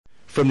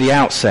From the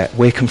outset,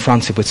 we're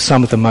confronted with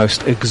some of the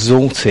most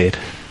exalted,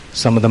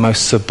 some of the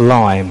most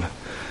sublime,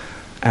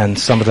 and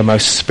some of the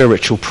most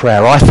spiritual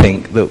prayer, I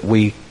think, that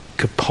we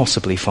could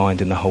possibly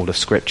find in the whole of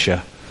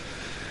Scripture.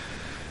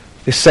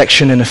 This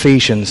section in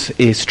Ephesians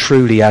is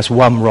truly, as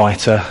one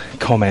writer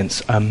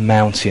comments, a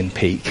mountain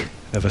peak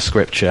of a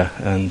Scripture.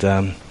 And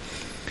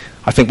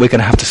I think we're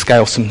going to have to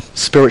scale some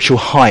spiritual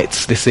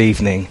heights this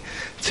evening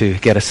to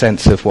get a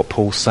sense of what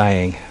Paul's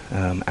saying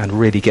and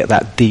really get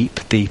that deep,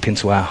 deep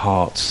into our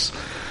hearts.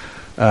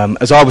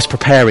 As I was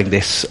preparing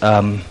this,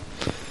 I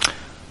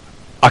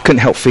couldn't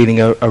help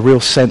feeling a real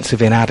sense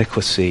of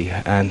inadequacy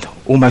and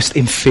almost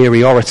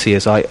inferiority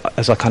as I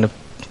kind of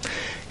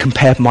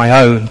compared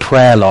my own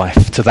prayer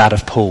life to that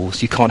of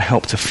Paul's. You can't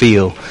help to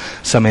feel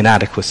some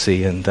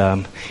inadequacy,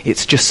 and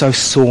it's just so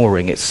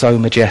soaring, it's so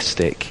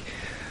majestic.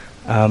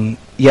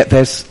 Yet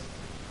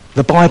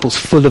the Bible's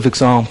full of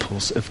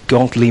examples of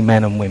godly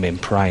men and women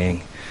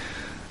praying.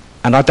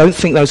 And I don't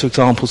think those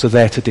examples are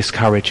there to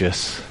discourage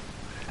us.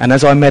 And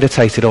as I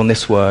meditated on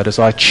this word, as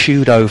I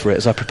chewed over it,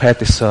 as I prepared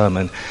this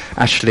sermon,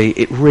 actually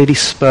it really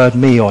spurred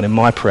me on in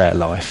my prayer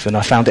life, and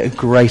I found it a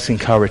great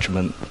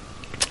encouragement.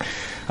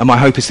 And my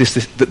hope is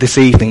that this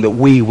evening that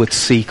we would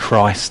see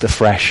Christ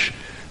afresh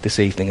this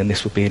evening, and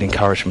this would be an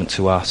encouragement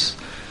to us.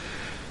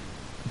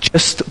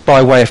 Just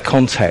by way of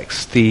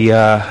context,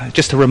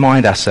 just to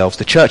remind ourselves,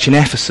 the church in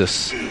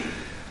Ephesus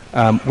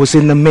was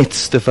in the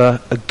midst of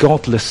a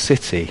godless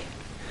city.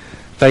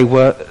 They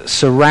were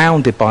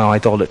surrounded by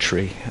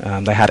idolatry.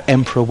 They had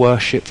emperor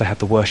worship. They had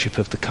the worship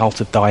of the cult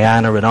of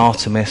Diana and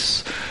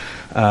Artemis.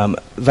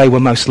 They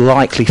were most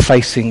likely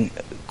facing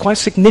quite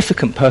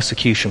significant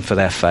persecution for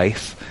their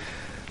faith.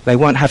 They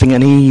weren't having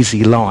an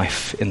easy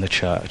life in the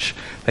church.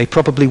 They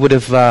probably would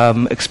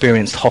have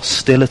experienced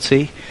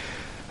hostility.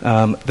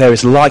 There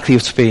is likely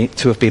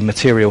to have been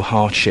material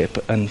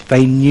hardship, and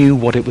they knew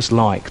what it was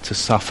like to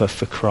suffer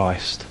for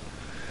Christ.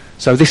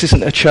 So this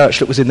isn't a church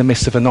that was in the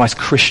midst of a nice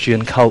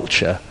Christian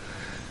culture.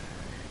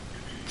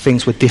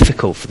 Things were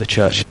difficult for the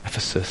church in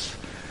Ephesus.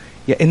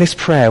 Yet in this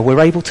prayer, we're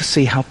able to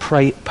see how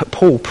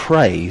Paul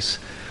prays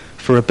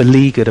for a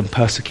beleaguered and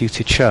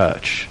persecuted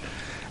church.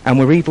 And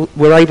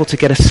we're able to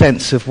get a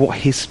sense of what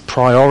his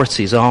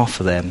priorities are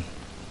for them.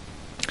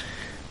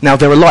 Now,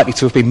 there are likely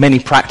to have been many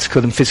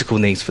practical and physical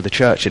needs for the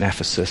church in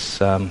Ephesus.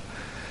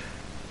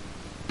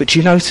 But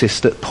you notice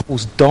that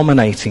Paul's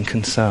dominating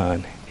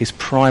concern, his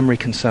primary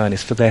concern,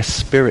 is for their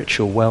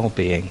spiritual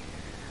well-being.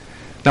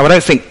 Now, I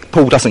don't think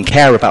Paul doesn't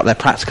care about their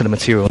practical and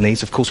material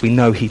needs. Of course, we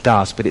know he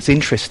does. But it's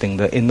interesting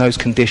that in those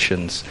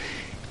conditions,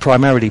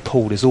 primarily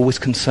Paul is always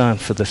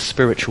concerned for the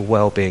spiritual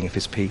well-being of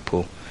his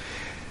people.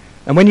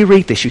 And when you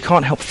read this, you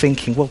can't help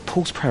thinking, well,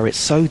 Paul's prayer, it's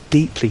so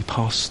deeply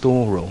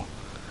pastoral.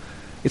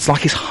 It's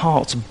like his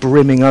heart's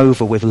brimming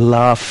over with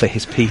love for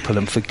his people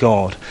and for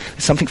God.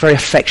 There's something very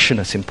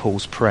affectionate in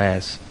Paul's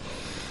prayers.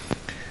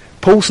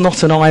 Paul's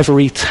not an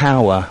ivory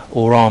tower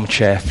or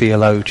armchair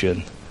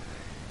theologian.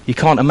 You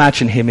can't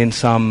imagine him in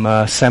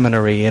some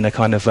seminary in a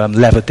kind of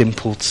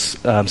leather-dimpled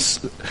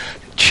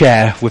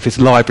chair with his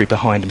library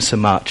behind him so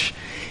much.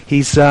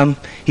 He's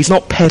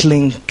not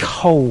peddling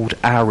cold,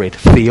 arid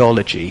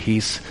theology.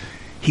 He's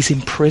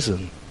in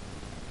prison.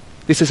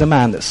 This is a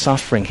man that's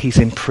suffering. He's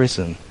in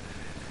prison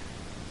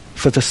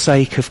for the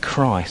sake of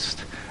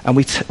Christ. And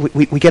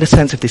we get a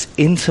sense of this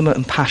intimate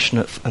and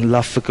passionate and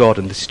love for God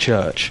and this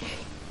church.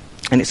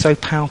 And it's so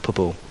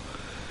palpable.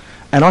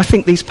 And I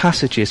think these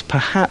passages,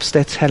 perhaps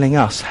they're telling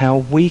us how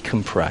we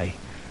can pray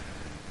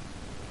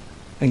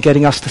and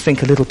getting us to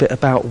think a little bit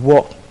about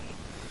what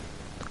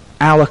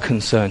our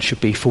concern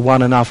should be for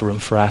one another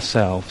and for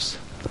ourselves.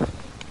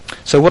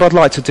 So what I'd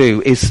like to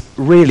do is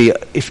really,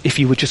 if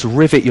you would just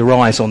rivet your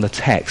eyes on the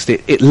text,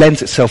 it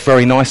lends itself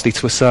very nicely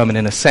to a sermon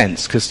in a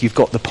sense, because you've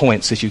got the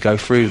points as you go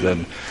through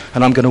them.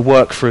 And I'm going to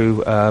work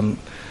through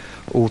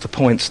all the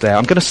points there.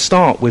 I'm going to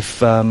start with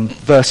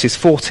verses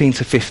 14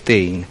 to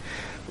 15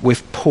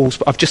 with Paul's.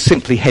 I've just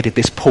simply headed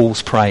this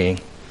Paul's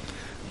praying.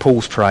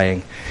 Paul's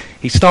praying.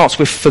 He starts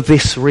with, for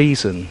this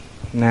reason.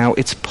 Now,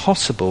 it's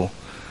possible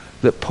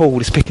that Paul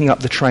is picking up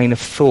the train of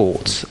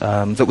thought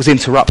that was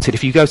interrupted.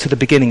 If you go to the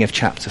beginning of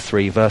chapter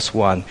 3, verse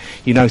 1,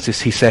 you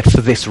notice he said,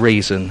 for this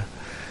reason,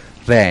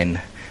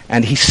 then.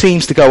 And he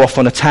seems to go off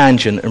on a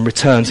tangent and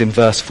returns in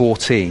verse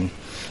 14.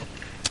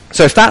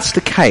 So if that's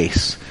the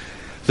case,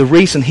 the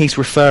reason he's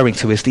referring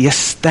to is the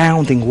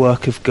astounding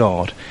work of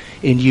God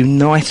in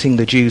uniting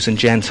the Jews and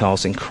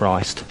Gentiles in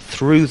Christ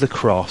through the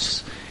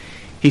cross.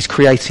 He's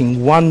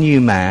creating one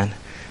new man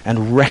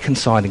and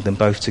reconciling them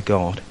both to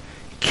God,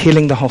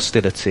 killing the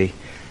hostility,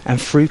 and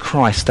through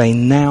Christ they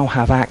now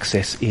have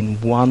access in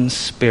one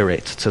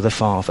spirit to the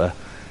Father.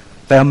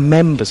 They are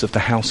members of the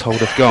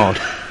household of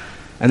God,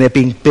 and they're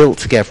being built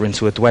together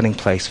into a dwelling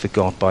place for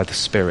God by the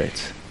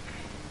Spirit.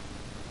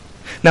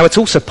 Now, it's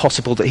also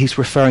possible that he's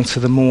referring to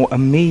the more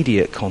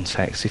immediate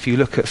context. If you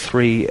look at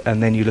 3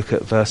 and then you look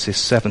at verses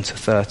 7 to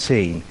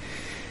 13,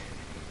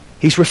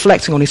 he's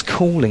reflecting on his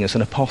calling as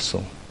an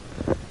apostle.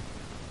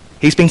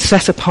 He's been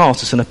set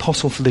apart as an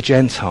apostle for the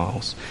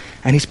Gentiles,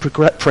 And he's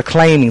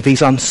proclaiming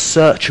these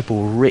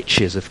unsearchable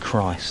riches of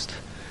Christ.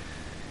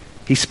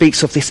 He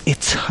speaks of this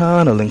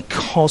eternal and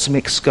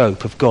cosmic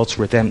scope of God's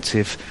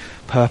redemptive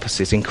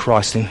purposes in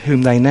Christ, in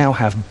whom they now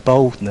have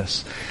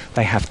boldness,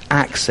 they have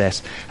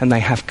access, and they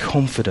have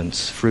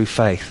confidence through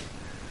faith.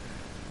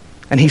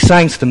 And he's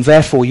saying to them,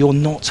 therefore, you're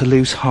not to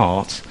lose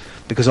heart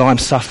because I'm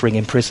suffering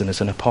in prison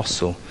as an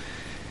apostle.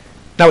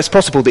 Now, it's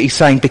possible that he's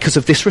saying because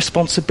of this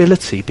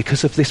responsibility,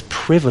 because of this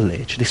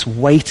privilege, this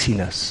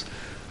weightiness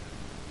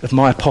of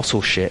my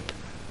apostleship,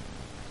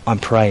 I'm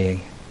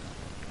praying.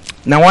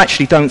 Now, I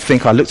actually don't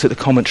think, I looked at the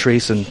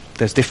commentaries and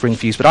there's differing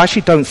views, but I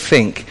actually don't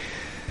think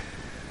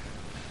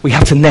we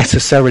have to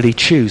necessarily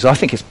choose. I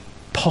think it's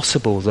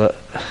possible that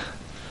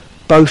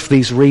both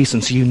these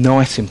reasons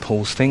unite in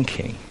Paul's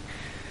thinking,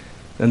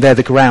 and they're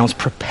the grounds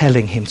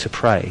propelling him to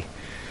pray.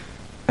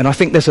 And I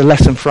think there's a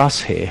lesson for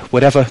us here.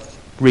 Whatever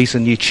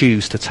reason you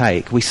choose to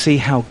take, we see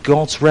how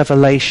God's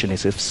revelation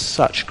is of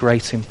such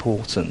great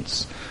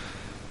importance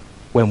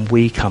when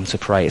we come to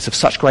pray. It's of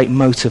such great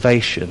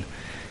motivation.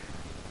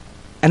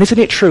 And isn't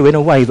it true in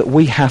a way that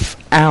we have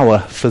our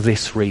for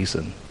this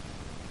reason?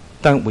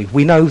 Don't we?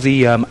 We know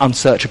the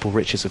unsearchable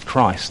riches of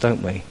Christ,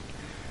 don't we?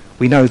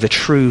 We know the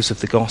truths of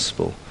the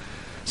gospel.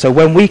 So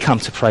when we come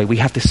to pray, we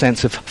have this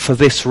sense of for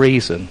this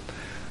reason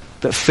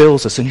that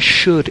fills us and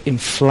should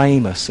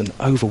inflame us and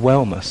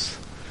overwhelm us.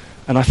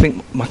 And I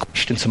think my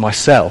question to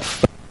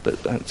myself,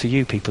 but to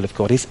you people of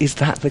God, is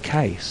that the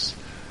case?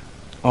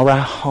 Are our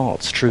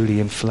hearts truly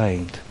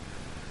inflamed?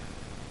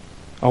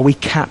 Are we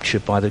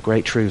captured by the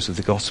great truths of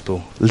the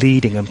gospel,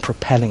 leading and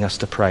propelling us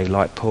to pray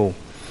like Paul?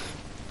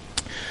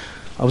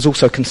 I was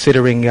also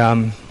considering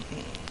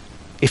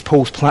if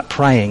Paul's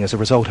praying as a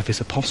result of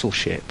his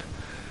apostleship.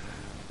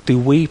 Do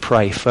we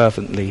pray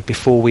fervently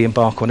before we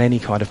embark on any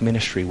kind of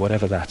ministry,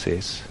 whatever that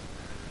is?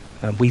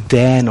 We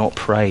dare not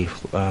pray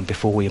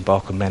before we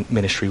embark on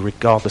ministry,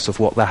 regardless of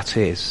what that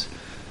is.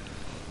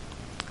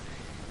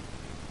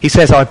 He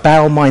says, I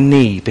bow my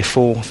knee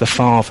before the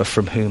Father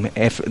from whom,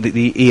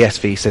 the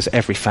ESV says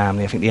every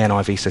family, I think the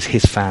NIV says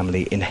his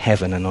family in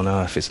heaven and on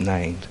earth is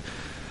named.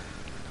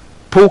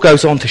 Paul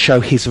goes on to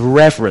show his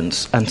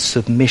reverence and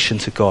submission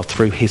to God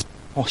through his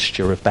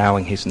posture of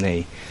bowing his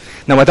knee.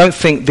 Now, I don't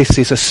think this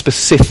is a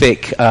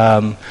specific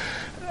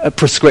a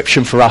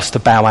prescription for us to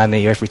bow our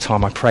knee every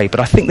time I pray, but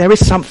I think there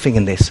is something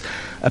in this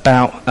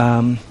about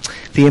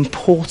the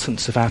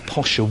importance of our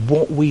posture.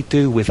 What we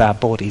do with our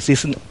bodies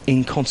isn't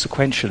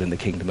inconsequential in the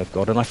kingdom of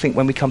God. And I think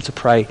when we come to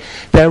pray,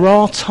 there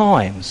are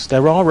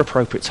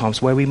appropriate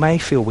times where we may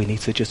feel we need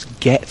to just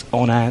get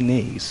on our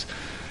knees,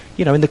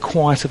 you know, in the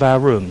quiet of our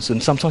rooms,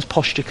 and sometimes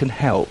posture can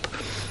help.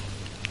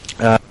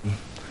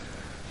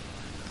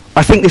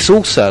 I think this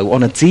also,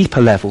 on a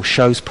deeper level,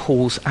 shows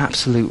Paul's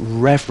absolute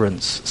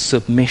reverence,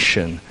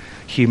 submission,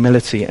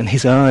 humility, and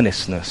his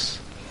earnestness.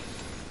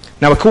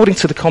 Now, according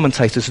to the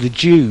commentators, the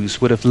Jews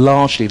would have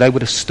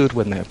stood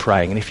when they were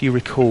praying. And if you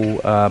recall,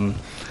 the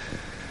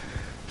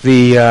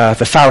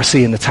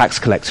Pharisee and the tax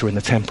collector in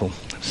the temple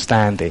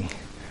standing,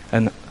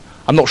 and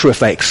I'm not sure if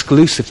they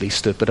exclusively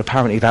stood, but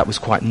apparently that was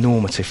quite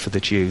normative for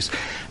the Jews.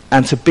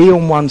 And to be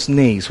on one's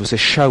knees was a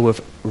show of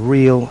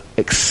real,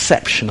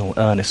 exceptional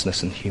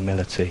earnestness and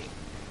humility.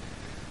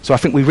 So I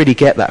think we really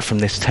get that from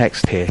this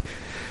text here.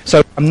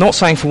 So I'm not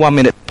saying for 1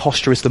 minute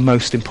posture is the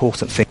most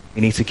important thing. We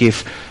need to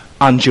give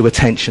undue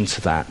attention to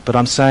that. But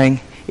I'm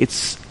saying it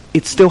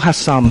still has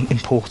some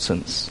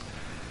importance.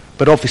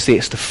 But obviously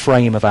it's the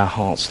frame of our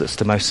hearts that's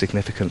the most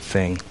significant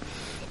thing.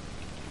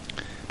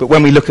 But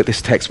when we look at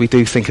this text, we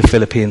do think of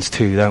Philippians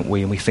 2, don't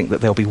we? And we think that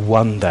there'll be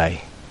one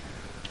day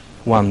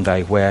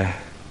where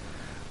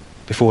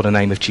before the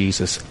name of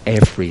Jesus,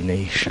 every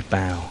knee should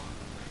bow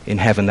in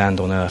heaven and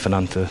on earth and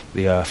under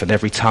the earth, and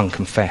every tongue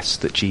confess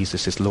that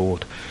Jesus is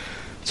Lord,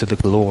 to the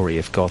glory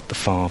of God the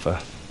Father.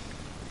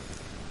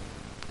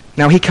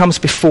 Now he comes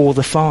before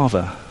the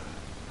Father,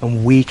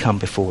 and we come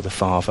before the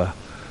Father,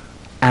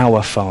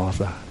 our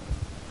Father.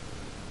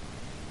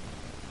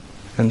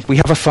 And we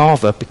have a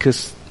Father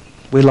because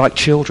we're like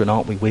children,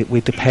 aren't we?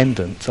 We're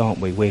dependent, aren't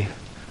we?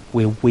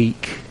 We're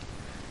weak,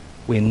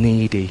 we're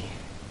needy.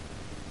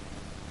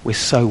 We're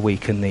so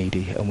weak and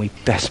needy, and we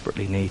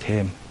desperately need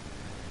him.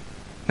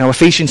 Now,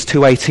 Ephesians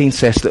 2:18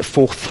 says that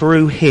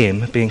through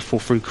him,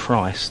 through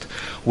Christ,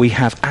 we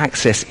have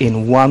access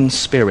in one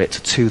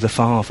spirit to the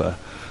Father.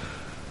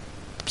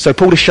 So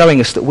Paul is showing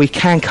us that we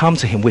can come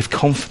to him with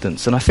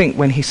confidence. And I think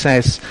when he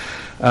says,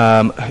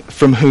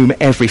 from whom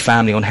every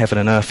family on heaven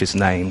and earth is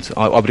named,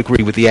 I would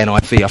agree with the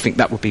NIV. I think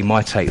that would be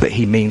my take, that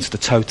he means the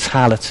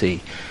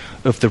totality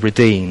of the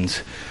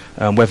redeemed,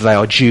 whether they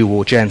are Jew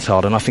or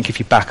Gentile. And I think if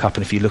you back up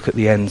and if you look at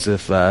the ends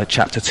of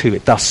chapter 2,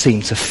 it does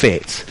seem to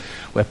fit,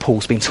 where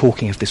Paul's been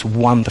talking of this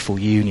wonderful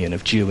union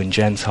of Jew and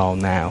Gentile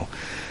now.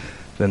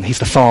 Then he's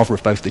the father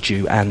of both the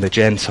Jew and the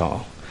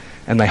Gentile.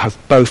 And they have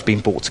both been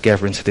brought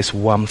together into this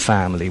one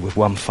family with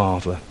one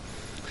father.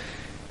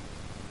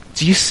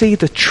 Do you see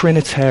the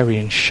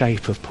Trinitarian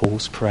shape of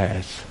Paul's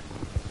prayers?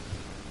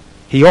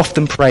 He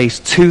often prays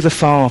to the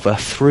Father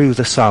through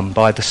the Son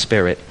by the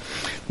Spirit.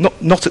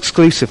 Not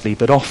exclusively,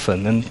 but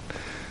often. And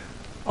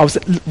I was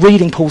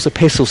reading Paul's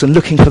epistles and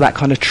looking for that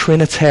kind of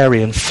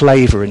Trinitarian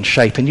flavour and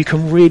shape, and you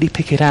can really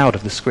pick it out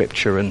of the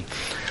Scripture. And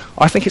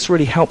I think it's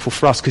really helpful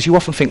for us, because you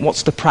often think,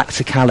 what's the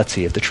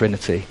practicality of the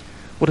Trinity?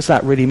 What does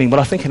that really mean? Well,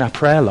 I think in our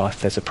prayer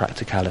life there's a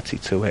practicality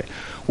to it.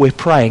 We're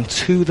praying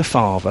to the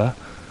Father,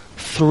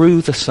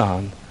 through the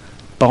Son,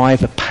 by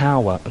the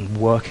power and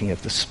working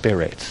of the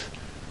Spirit.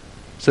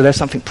 So there's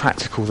something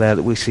practical there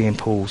that we see in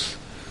Paul's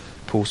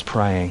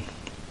praying.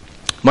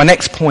 My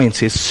next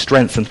point is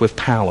strengthened with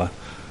power.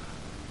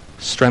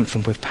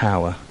 Strengthened with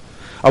power.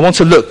 I want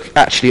to look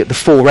actually at the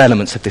four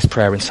elements of this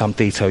prayer in some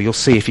detail. You'll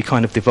see if you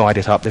kind of divide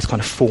it up, there's kind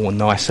of four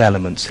nice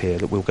elements here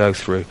that we'll go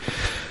through.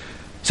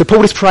 So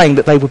Paul is praying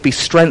that they would be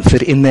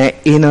strengthened in their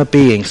inner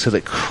being so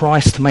that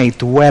Christ may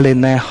dwell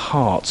in their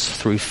hearts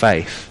through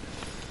faith.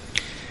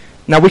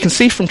 Now we can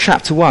see from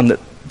chapter 1 that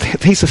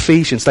these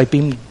Ephesians, they've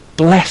been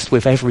blessed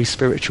with every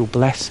spiritual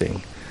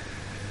blessing.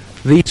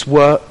 These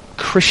were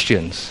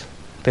Christians.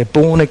 They're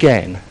born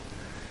again.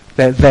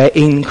 They're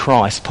in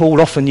Christ.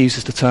 Paul often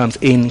uses the terms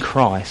in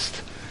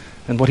Christ.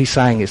 And what he's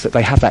saying is that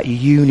they have that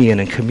union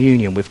and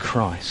communion with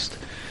Christ.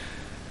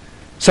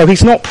 So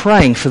he's not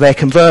praying for their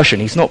conversion.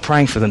 He's not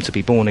praying for them to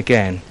be born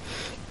again.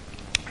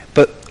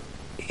 But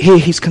here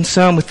he's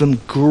concerned with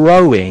them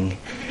growing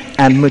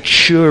and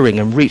maturing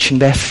and reaching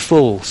their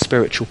full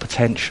spiritual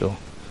potential.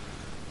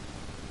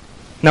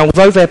 Now,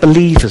 although they're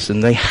believers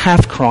and they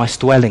have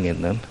Christ dwelling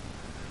in them,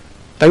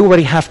 they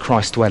already have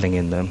Christ dwelling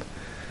in them,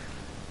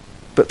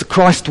 but the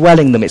Christ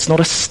dwelling in them, it's not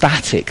a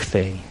static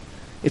thing.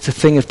 It's a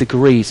thing of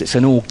degrees. It's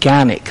an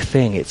organic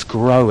thing. It's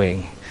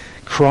growing.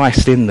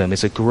 Christ in them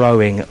is a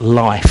growing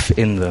life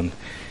in them.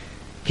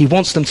 He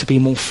wants them to be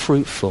more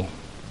fruitful.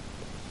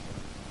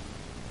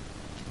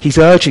 He's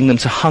urging them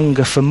to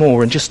hunger for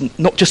more and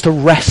not just to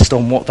rest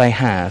on what they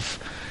have.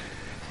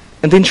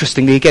 And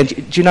interestingly, again,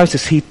 do you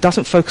notice he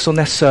doesn't focus on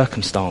their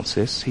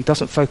circumstances. He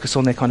doesn't focus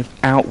on their kind of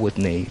outward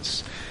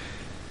needs.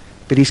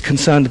 But he's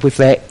concerned with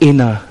their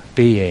inner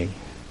being.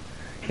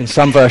 In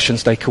some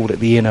versions, they call it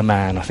the inner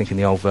man, I think in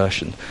the old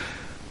version.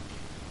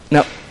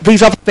 Now,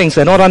 these other things,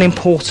 they're not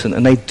unimportant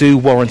and they do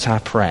warrant our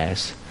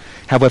prayers.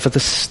 However, the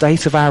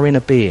state of our inner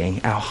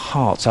being, our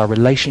hearts, our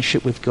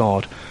relationship with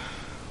God,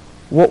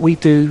 what we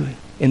do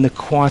in the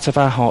quiet of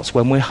our hearts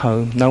when we're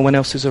home, no one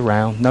else is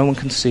around, no one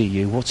can see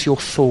you, what's your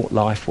thought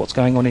life, what's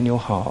going on in your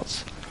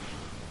hearts,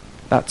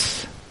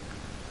 that's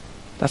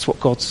what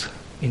God's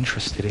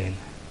interested in.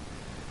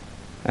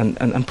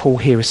 And Paul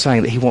here is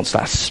saying that he wants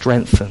that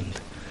strengthened.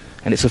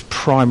 And it's of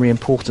primary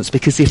importance,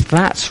 because if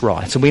that's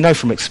right, and we know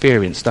from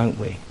experience, don't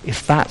we?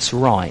 If that's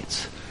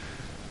right,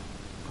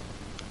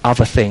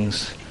 other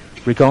things,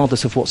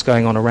 regardless of what's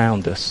going on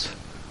around us,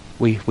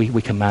 we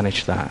can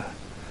manage that.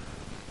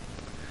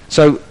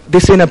 So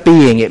this inner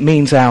being, it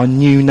means our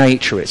new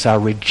nature. It's our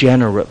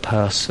regenerate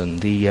person,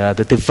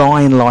 the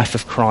divine life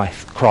of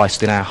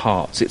Christ in our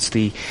hearts. It's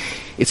the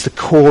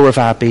core of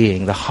our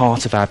being, the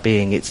heart of our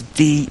being. It's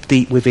deep,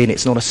 deep within.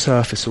 It's not a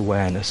surface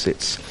awareness.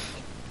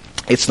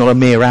 It's not a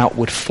mere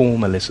outward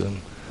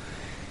formalism.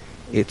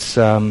 It's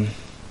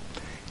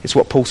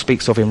what Paul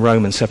speaks of in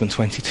Romans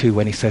 7:22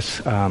 when he says,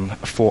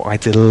 "For I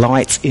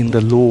delight in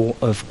the law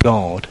of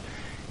God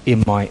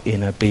in my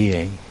inner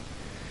being."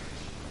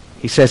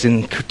 He says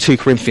in 2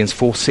 Corinthians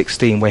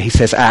 4:16, where he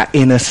says our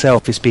inner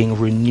self is being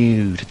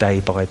renewed day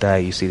by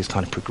day. You see this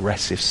kind of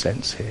progressive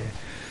sense here.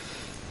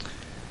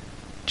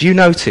 Do you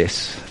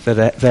notice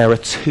that there are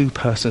two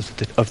persons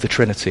of the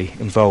Trinity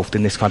involved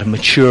in this kind of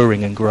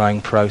maturing and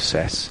growing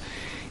process?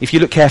 If you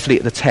look carefully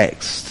at the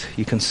text,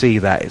 you can see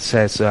that it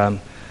says, you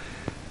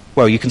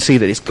can see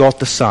that it's God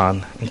the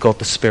Son and God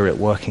the Spirit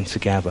working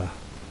together.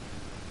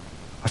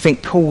 I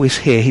think Paul is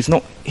here. He's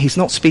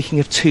not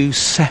speaking of two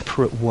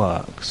separate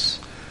works,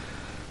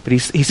 but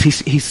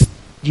he's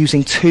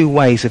using two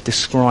ways of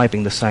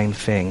describing the same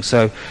thing.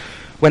 So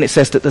when it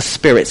says that the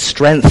Spirit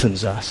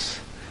strengthens us,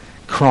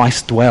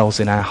 Christ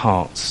dwells in our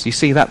hearts. You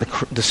see that?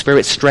 The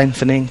Spirit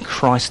strengthening,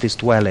 Christ is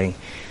dwelling.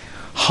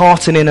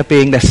 Heart and inner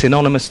being, they're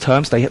synonymous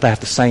terms. They have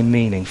the same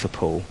meaning for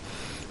Paul.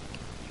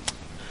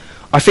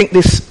 I think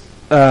this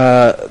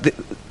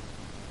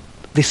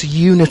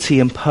unity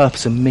and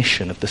purpose and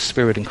mission of the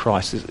Spirit in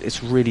Christ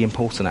is really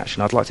important,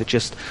 actually. I'd like to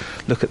just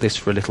look at this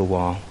for a little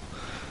while.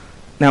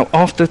 Now,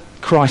 after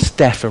Christ's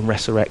death and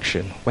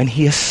resurrection, when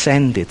he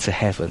ascended to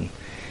heaven,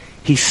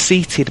 he's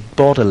seated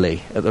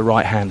bodily at the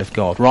right hand of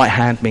God. Right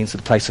hand means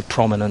the place of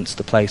prominence,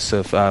 the place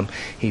of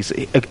his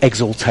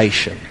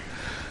exaltation.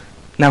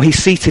 Now,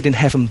 he's seated in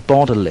heaven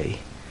bodily,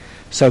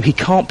 so he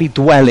can't be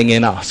dwelling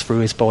in us through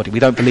his body. We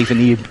don't believe in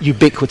the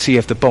ubiquity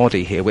of the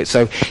body here.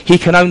 So he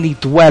can only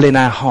dwell in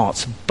our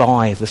hearts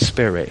by the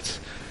Spirit.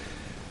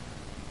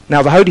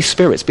 Now, the Holy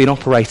Spirit's been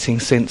operating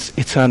since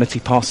eternity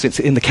past, since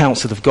in the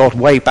counsel of God,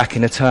 way back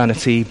in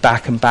eternity,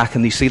 back,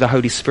 and you see the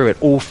Holy Spirit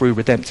all through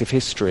redemptive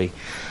history.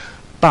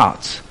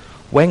 But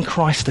when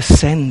Christ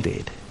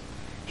ascended,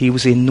 he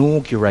was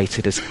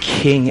inaugurated as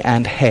king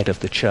and head of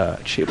the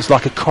church. It was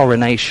like a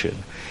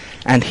coronation.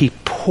 And he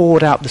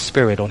poured out the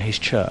Spirit on his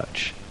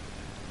church.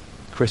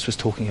 Chris was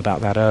talking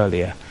about that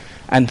earlier.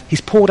 And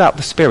he's poured out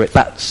the Spirit,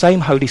 that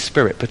same Holy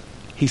Spirit, but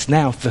he's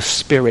now the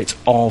Spirit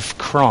of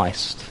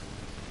Christ.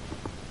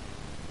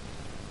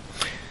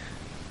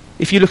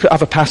 If you look at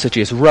other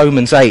passages,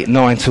 Romans 8,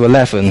 9 to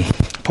 11,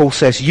 Paul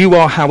says, "You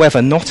are,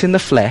 however, not in the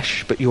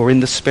flesh, but you're in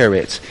the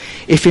Spirit,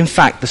 if in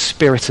fact the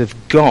Spirit of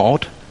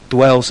God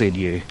dwells in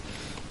you.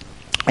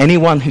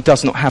 Anyone who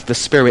does not have the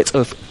Spirit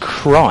of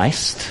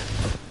Christ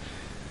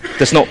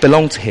does not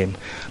belong to him.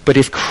 But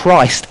if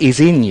Christ is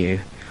in you,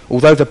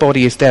 although the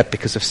body is dead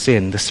because of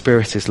sin, the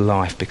Spirit is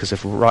life because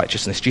of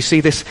righteousness." Do you see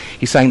this?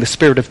 He's saying the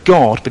Spirit of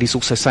God, but he's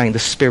also saying the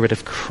Spirit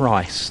of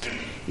Christ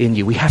in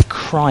you. We have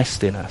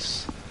Christ in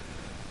us.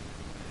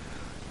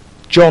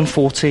 John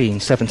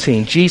 14,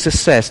 17, Jesus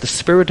says, "The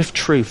Spirit of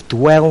truth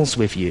dwells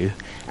with you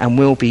and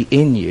will be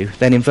in you."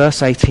 Then in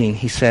verse 18,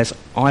 he says,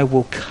 "I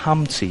will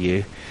come to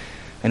you."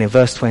 And in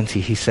verse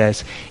 20, he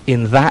says,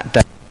 "In that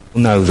day you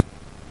will know that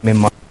I am in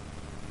my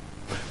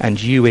and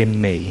you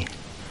in me,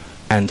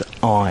 and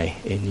I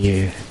in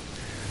you."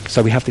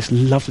 So we have this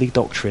lovely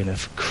doctrine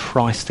of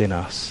Christ in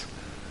us.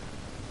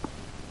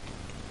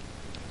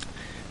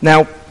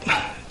 Now,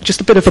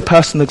 just a bit of a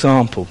personal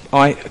example.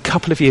 A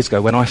couple of years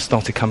ago, when I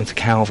started coming to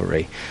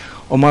Calvary,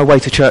 on my way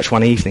to church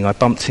one evening, I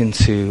bumped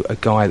into a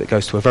guy that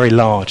goes to a very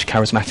large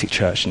charismatic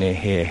church near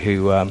here,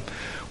 who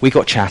we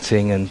got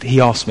chatting, and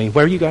he asked me,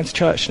 "Where are you going to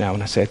church now?"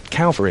 And I said,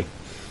 "Calvary."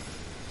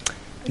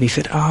 And he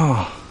said,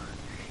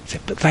 He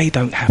said, "But they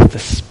don't have the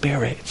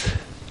Spirit."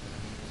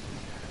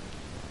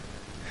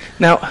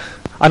 Now,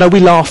 I know we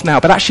laugh now,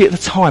 but actually at the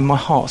time my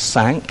heart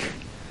sank.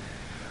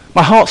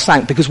 My heart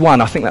sank because, one,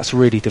 I think that's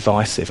really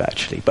divisive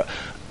actually, but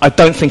I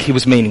don't think he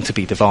was meaning to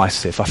be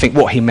divisive. I think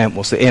what he meant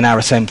was that in our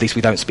assemblies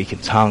we don't speak in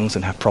tongues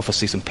and have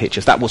prophecies and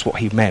pictures. That was what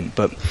he meant.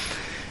 But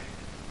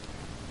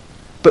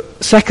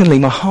secondly,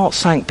 my heart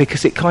sank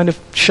because it kind of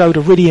showed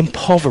a really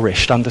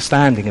impoverished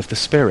understanding of the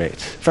Spirit.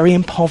 Very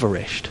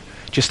impoverished.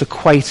 Just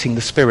equating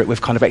the Spirit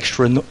with kind of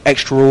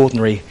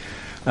extraordinary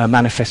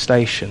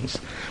manifestations.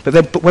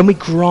 But when we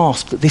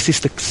grasp that this is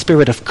the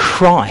Spirit of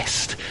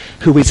Christ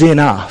who is in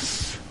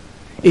us,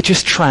 it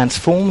just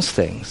transforms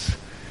things.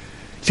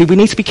 See, we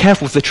need to be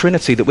careful with the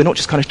Trinity, that we're not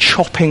just kind of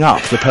chopping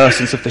up the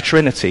persons of the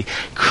Trinity.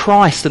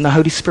 Christ and the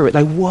Holy Spirit,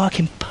 they work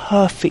in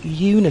perfect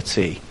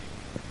unity.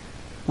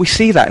 We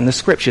see that in the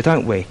Scripture,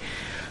 don't we?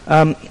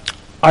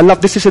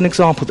 This is an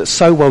example that's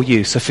so well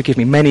used, so forgive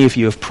me, many of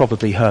you have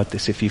probably heard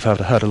this if you've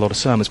heard a lot of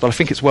sermons, but I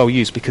think it's well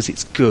used because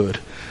it's good.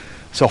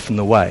 It's often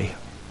the way.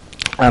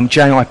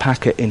 J.I.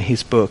 Packer, in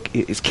his book,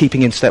 is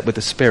Keeping in Step with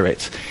the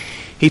Spirit.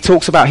 He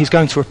talks about he's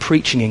going to a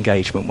preaching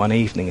engagement one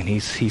evening, and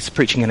he's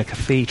preaching in a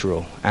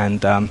cathedral,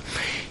 and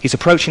he's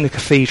approaching the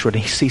cathedral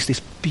and he sees this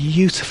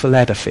beautiful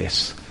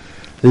edifice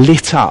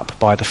lit up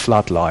by the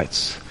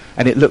floodlights,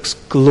 and it looks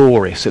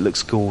glorious, it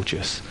looks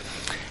gorgeous.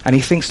 And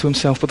he thinks to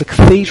himself, well, the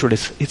cathedral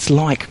it's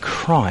like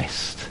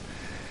Christ,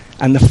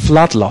 and the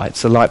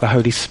floodlights are like the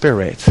Holy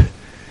Spirit.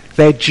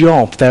 Their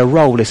job, their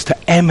role is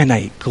to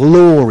emanate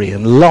glory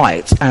and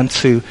light and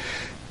to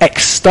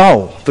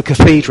extol the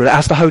cathedral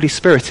as the Holy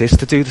Spirit is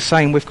to do the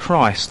same with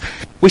Christ.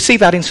 We see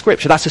that in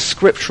Scripture. That's a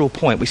scriptural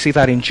point. We see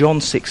that in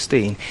John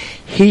 16.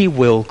 He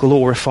will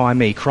glorify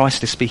me.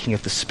 Christ is speaking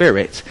of the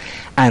Spirit,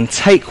 and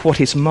take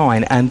what is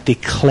mine and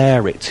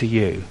declare it to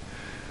you.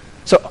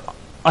 So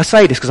I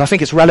say this because I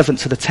think it's relevant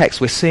to the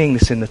text. We're seeing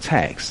this in the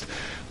text.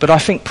 But I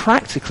think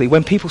practically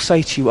when people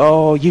say to you,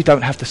 oh, you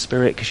don't have the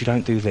Spirit because you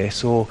don't do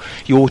this, or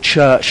your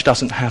church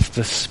doesn't have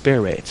the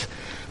Spirit,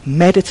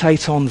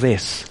 meditate on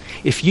this.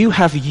 If you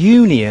have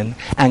union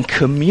and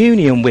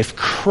communion with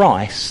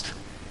Christ,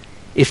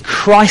 if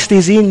Christ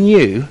is in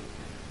you,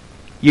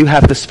 you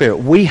have the Spirit.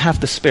 We have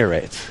the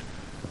Spirit.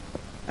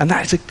 And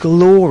that is a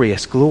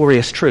glorious,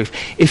 glorious truth.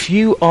 If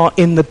you are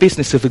in the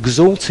business of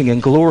exalting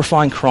and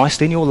glorifying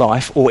Christ in your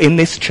life or in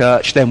this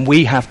church, then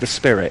we have the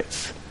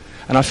Spirit.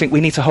 And I think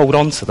we need to hold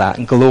on to that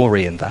and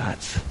glory in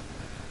that.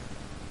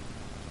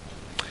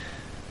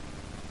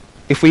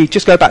 If we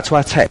just go back to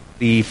our text,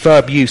 the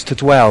verb used to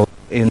dwell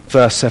in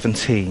verse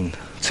 17,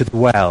 to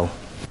dwell,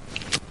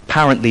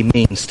 apparently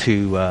means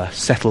to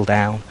settle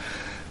down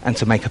and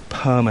to make a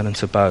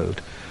permanent abode.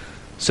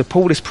 So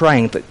Paul is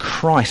praying that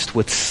Christ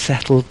would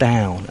settle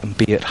down and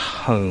be at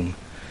home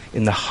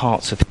in the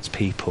hearts of his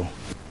people.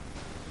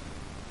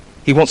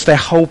 He wants their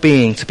whole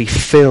being to be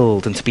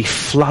filled and to be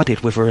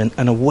flooded with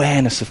an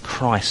awareness of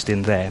Christ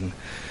in them.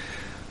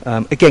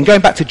 Again,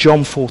 going back to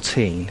John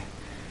 14,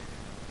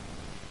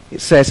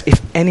 it says,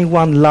 if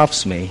anyone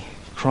loves me,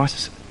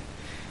 Christ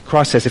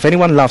says, if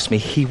anyone loves me,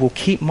 he will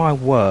keep my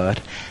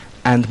word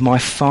and my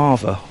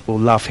Father will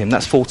love him.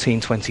 That's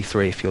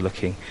 14:23 if you're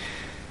looking.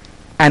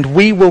 And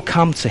we will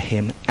come to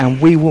him and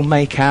we will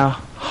make our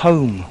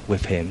home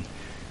with him.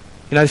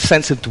 You know, the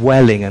sense of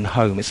dwelling and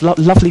home. It's a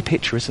lovely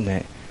picture, isn't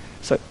it?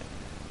 So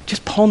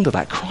just ponder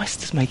that.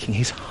 Christ is making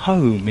his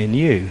home in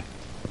you.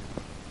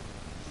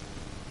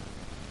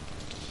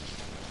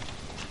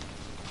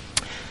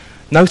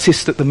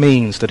 Notice that the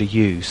means that are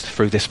used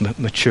through this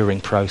maturing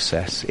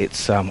process,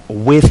 it's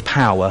with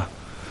power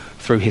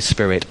through his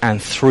Spirit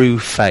and through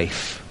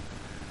faith.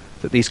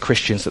 that these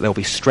Christians, that they'll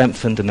be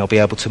strengthened and they'll be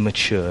able to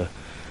mature.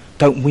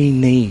 Don't we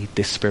need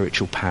this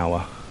spiritual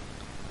power?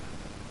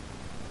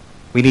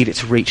 We need it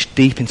to reach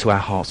deep into our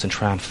hearts and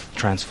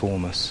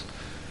transform us.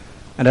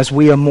 And as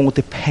we are more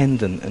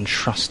dependent and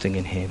trusting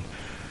in him,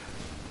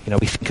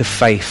 we think of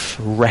faith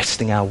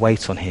resting our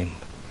weight on him,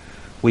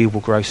 we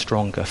will grow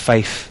stronger.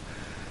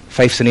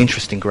 Faith's an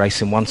interesting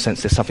grace in one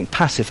sense. There's something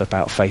passive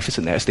about faith,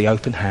 isn't there? It's the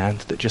open hand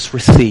that just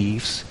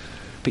receives.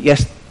 But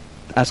yes,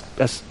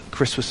 as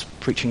Chris was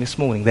preaching this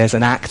morning, there's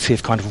an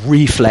active kind of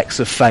reflex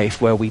of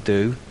faith where we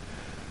do.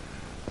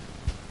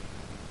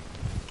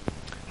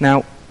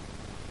 Now,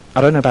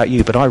 I don't know about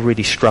you, but I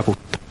really struggle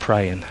to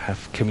pray and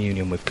have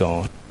communion with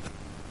God.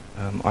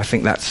 I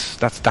think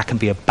that can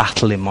be a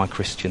battle in my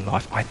Christian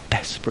life. I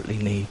desperately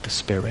need the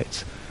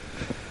Spirit.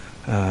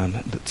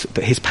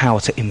 That his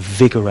power to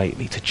invigorate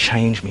me, to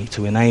change me,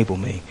 to enable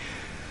me.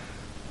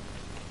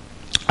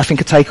 I think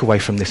a takeaway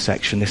from this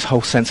section, this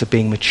whole sense of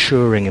being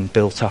maturing and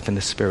built up in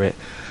the Spirit,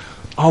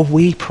 are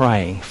we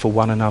praying for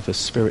one another's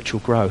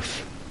spiritual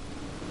growth?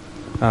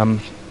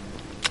 And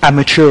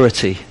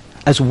maturity,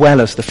 as well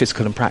as the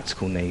physical and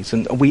practical needs.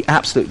 And we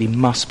absolutely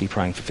must be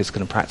praying for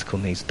physical and practical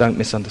needs. Don't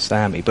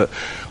misunderstand me, but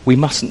we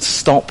mustn't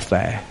stop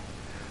there.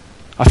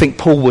 I think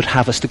Paul would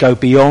have us to go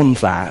beyond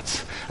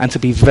that and to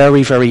be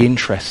very, very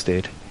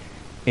interested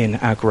in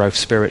our growth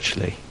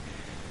spiritually.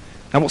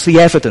 Now, what's the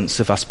evidence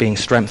of us being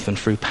strengthened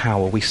through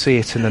power? We see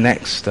it in the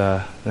next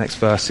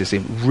verses,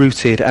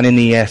 rooted, and in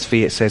the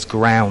ESV it says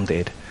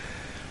grounded.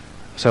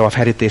 So I've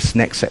headed this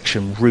next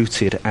section,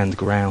 rooted and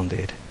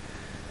grounded.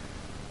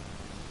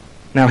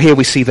 Now here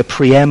we see the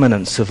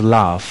preeminence of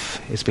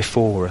love is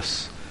before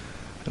us.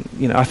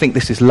 I think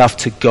this is love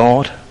to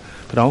God,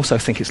 but I also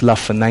think it's love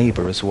for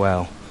neighbour as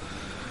well.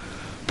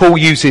 Paul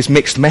uses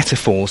mixed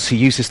metaphors. He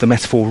uses the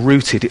metaphor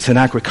rooted. It's an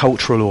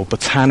agricultural or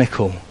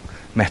botanical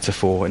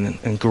metaphor,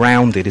 and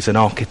grounded is an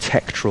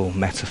architectural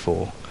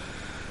metaphor.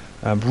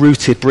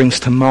 Rooted brings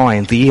to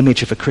mind the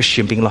image of a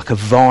Christian being like a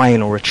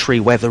vine or a tree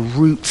where the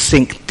roots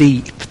sink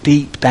deep,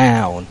 deep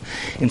down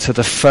into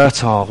the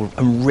fertile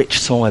and rich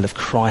soil of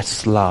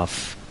Christ's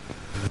love.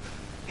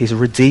 His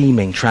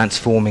redeeming,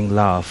 transforming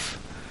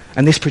love.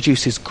 And this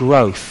produces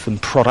growth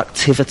and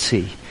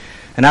productivity.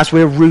 And as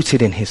we're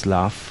rooted in his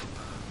love,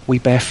 we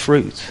bear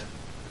fruit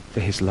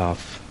for his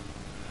love.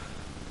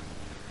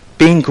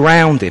 Being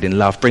grounded in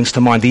love brings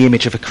to mind the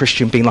image of a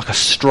Christian being like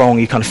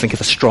you kind of think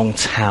of a strong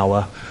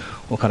tower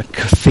or kind of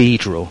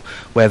cathedral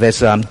where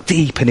there's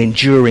deep and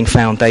enduring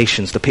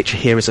foundations. The picture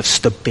here is of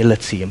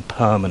stability and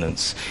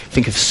permanence.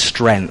 Think of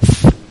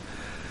strength.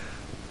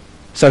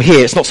 So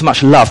here, it's not so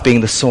much love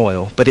being the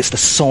soil, but it's the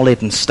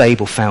solid and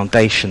stable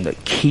foundation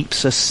that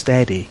keeps us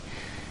steady,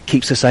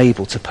 keeps us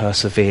able to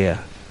persevere.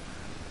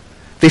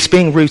 This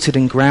being rooted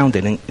and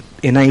grounded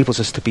enables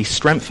us to be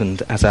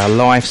strengthened as our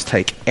lives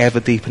take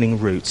ever-deepening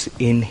roots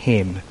in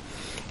him,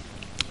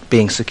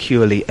 being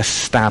securely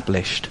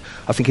established.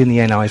 I think in the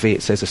NIV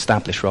it says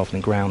established rather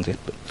than grounded,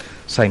 but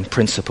same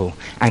principle,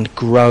 and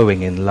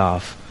growing in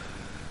love.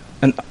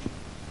 And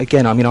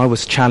again, I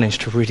was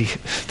challenged to really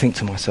think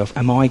to myself,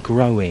 am I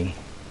growing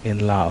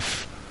in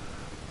love?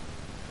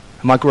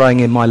 Am I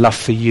growing in my love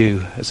for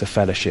you as a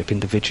fellowship,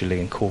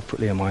 individually and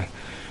corporately? Am I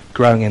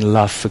growing in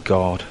love for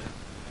God?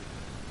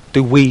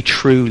 Do we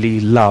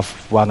truly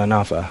love one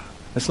another?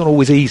 It's not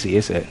always easy,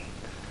 is it?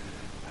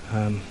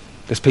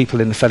 There's people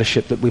in the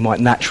fellowship that we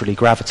might naturally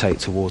gravitate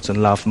towards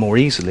and love more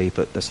easily,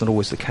 but that's not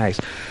always the case.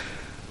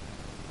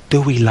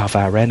 Do we love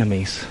our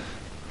enemies?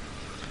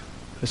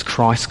 Has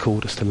Christ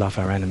called us to love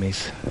our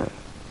enemies?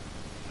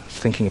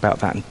 Thinking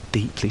about that and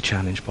deeply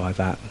challenged by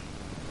that.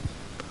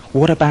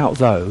 What about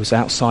those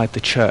outside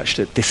the church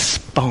that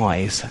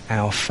despise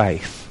our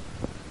faith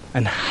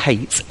and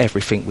hate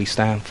everything we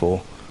stand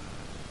for?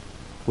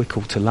 We're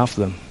called to love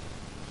them.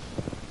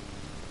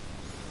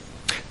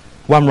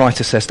 One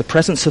writer says, the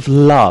presence of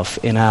love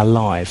in our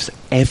lives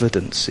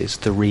evidences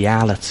the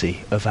reality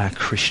of our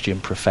Christian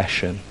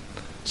profession.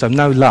 So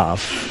no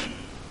love.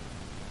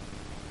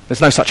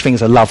 There's no such thing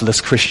as a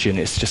loveless Christian.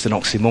 It's just an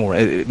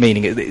oxymoron,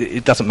 meaning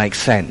it doesn't make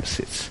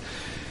sense.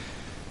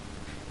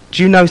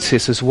 Do you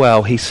notice as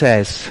well, he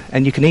says,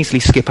 and you can easily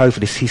skip over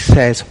this, he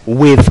says,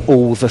 with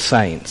all the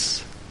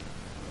saints.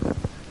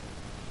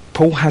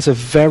 Paul has a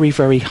very,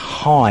 very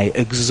high,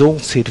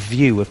 exalted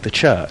view of the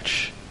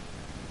church.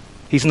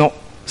 He's not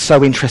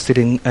so interested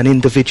in an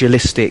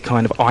individualistic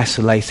kind of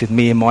isolated,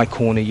 me in my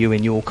corner, you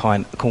in your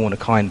corner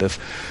kind of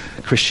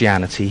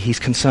Christianity. He's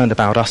concerned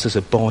about us as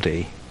a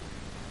body.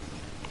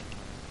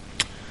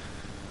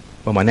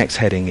 Well, my next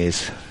heading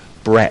is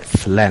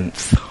breadth,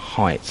 length,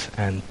 height,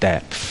 and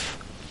depth.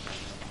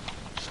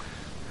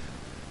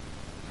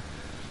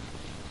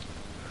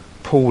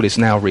 Paul is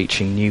now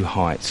reaching new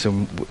heights,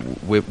 and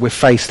we're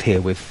faced here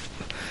with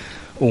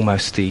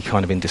almost the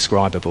kind of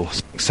indescribable,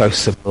 so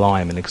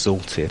sublime and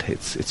exalted.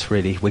 It's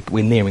really,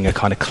 we're nearing a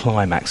kind of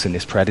climax in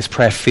this prayer. This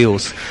prayer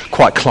feels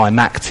quite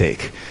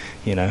climactic,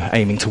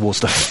 aiming towards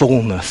the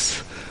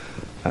fullness.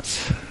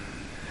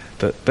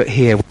 But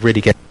here we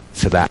really get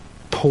to that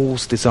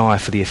Paul's desire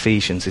for the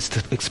Ephesians is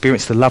to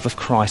experience the love of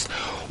Christ,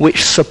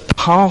 which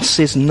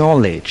surpasses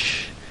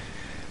knowledge.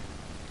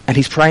 And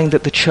he's praying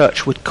that the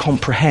church would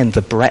comprehend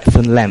the breadth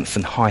and length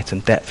and height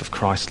and depth of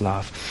Christ's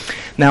love.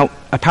 Now,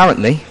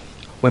 apparently,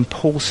 when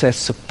Paul says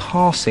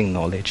surpassing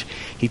knowledge,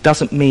 he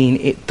doesn't mean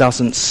it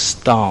doesn't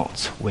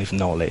start with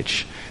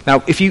knowledge.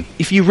 Now, if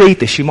you read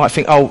this, you might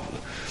think, oh,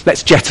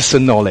 let's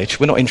jettison knowledge.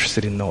 We're not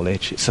interested in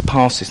knowledge. It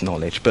surpasses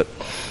knowledge. But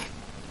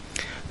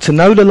to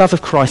know the love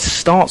of Christ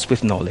starts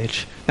with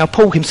knowledge. Now,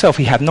 Paul himself,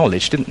 he had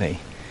knowledge, didn't he?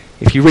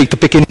 If you read the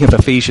beginning of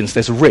Ephesians,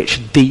 there's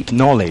rich, deep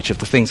knowledge of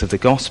the things of the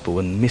gospel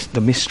and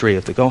the mystery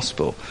of the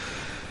gospel.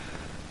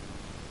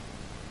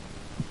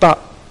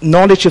 But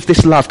knowledge of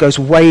this love goes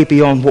way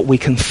beyond what we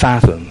can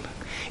fathom.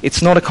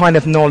 It's not a kind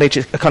of knowledge,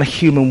 a kind of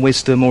human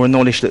wisdom or a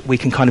knowledge that we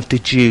can kind of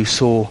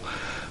deduce or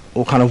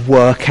kind of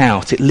work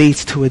out. It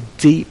leads to a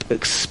deep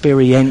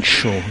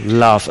experiential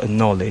love and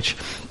knowledge.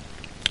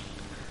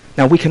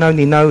 Now, we can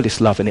only know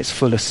this love in its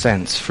fullest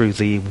sense through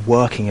the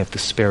working of the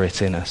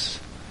Spirit in us.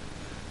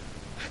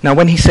 Now,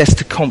 when he says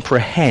to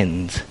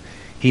comprehend,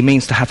 he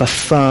means to have a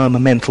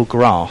firm mental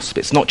grasp.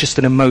 It's not just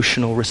an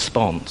emotional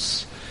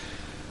response.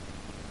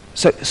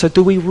 So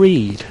do we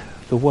read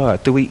the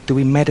Word? Do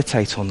we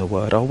meditate on the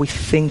Word? Are we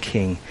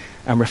thinking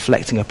and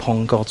reflecting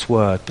upon God's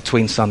Word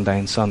between Sunday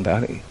and Sunday?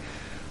 I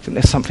think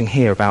there's something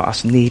here about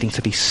us needing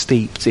to be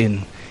steeped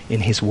in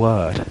his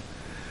Word.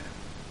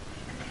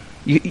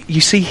 You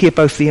see here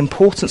both the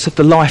importance of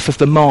the life of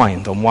the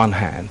mind on one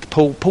hand.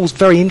 Paul's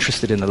very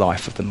interested in the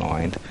life of the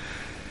mind.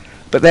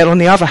 But then on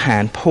the other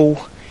hand,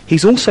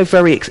 he's also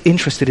very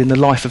interested in the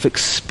life of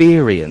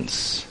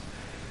experience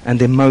and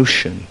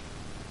emotion.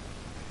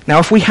 Now,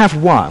 if we have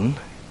one,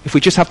 if we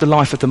just have the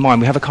life of the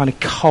mind, we have a kind of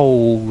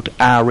cold,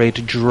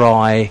 arid,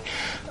 dry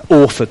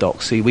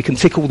orthodoxy. We can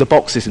tick all the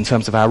boxes in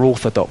terms of our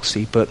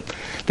orthodoxy, but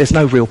there's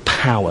no real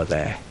power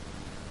there.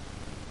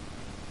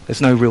 There's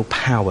no real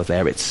power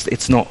there.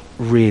 It's not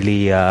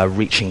really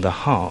reaching the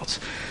heart.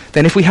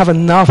 Then if we have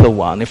another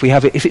one, if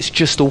it's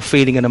just all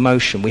feeling and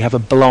emotion, we have a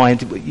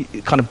blind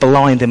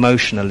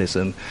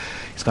emotionalism.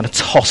 It's kind of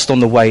tossed on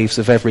the waves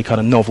of every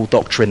kind of novel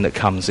doctrine that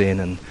comes in.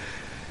 And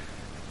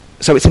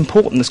so it's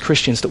important as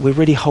Christians that we're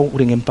really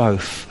holding in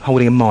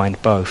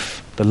mind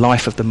both the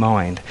life of the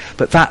mind,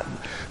 but that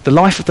the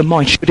life of the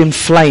mind should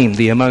inflame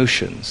the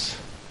emotions.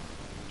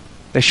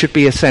 There should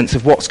be a sense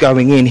of what's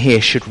going in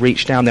here should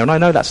reach down there. And I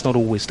know that's not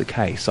always the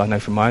case. I know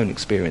from my own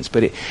experience.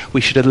 But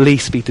we should at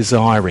least be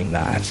desiring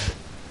that.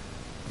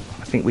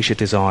 I think we should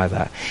desire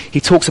that.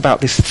 He talks about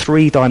this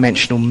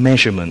three-dimensional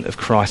measurement of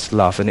Christ's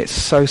love. And it's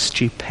so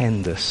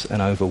stupendous and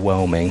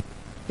overwhelming.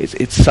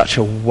 It's such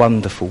a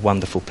wonderful,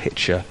 wonderful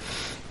picture.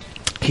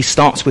 He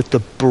starts with the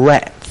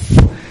breadth,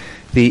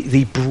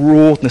 the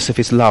broadness of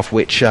his love,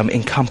 which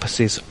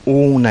encompasses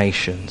all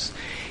nations.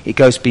 It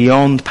goes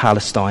beyond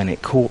Palestine.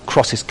 It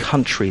crosses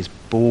countries,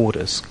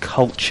 borders,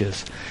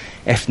 cultures,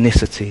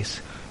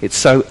 ethnicities. It's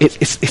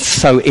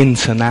so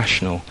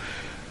international.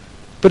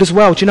 But as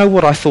well, do you know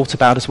what I thought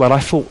about as well? I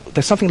thought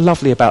there's something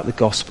lovely about the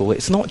gospel.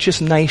 It's not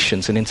just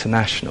nations and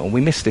international. We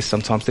miss this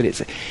sometimes,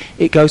 that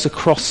it goes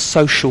across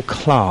social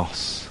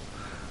class.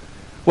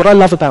 What I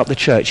love about the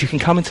church, you can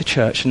come into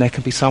church and there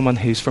can be someone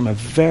who's from a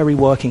very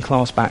working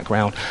class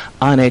background,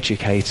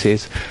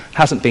 uneducated,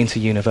 hasn't been to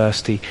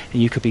university,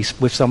 and you could be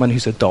with someone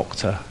who's a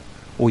doctor,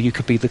 or you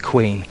could be the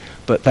Queen,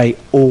 but they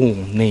all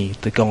need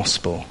the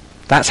gospel.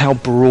 That's how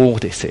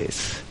broad it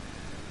is.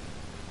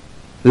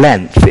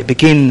 Length, it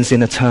begins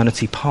in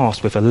eternity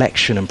past with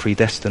election and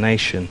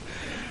predestination.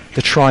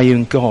 The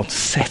triune God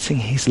setting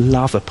his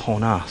love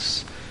upon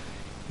us.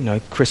 You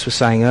know, Chris was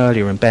saying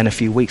earlier and Ben a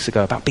few weeks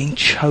ago about being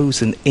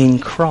chosen in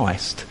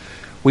Christ.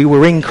 We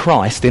were in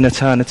Christ in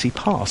eternity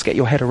past. Get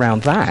your head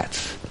around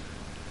that.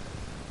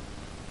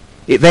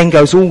 It then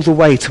goes all the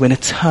way to an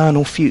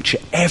eternal future,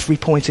 every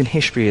point in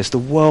history as the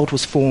world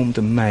was formed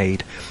and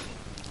made.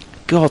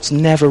 God's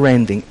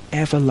never-ending,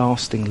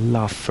 everlasting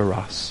love for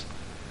us.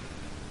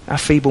 Our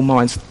feeble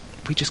minds,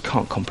 we just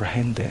can't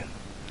comprehend it.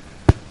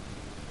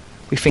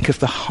 We think of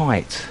the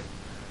height.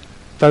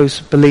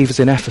 Those believers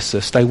in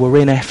Ephesus, they were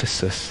in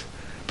Ephesus,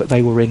 but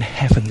they were in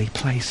heavenly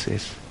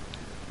places.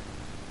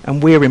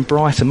 And we're in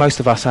Brighton. Most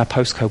of us, our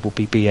postcode will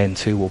be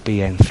BN2 or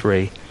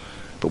BN3.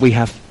 But we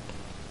have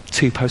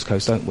two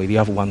postcodes, don't we? The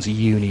other one's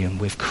union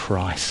with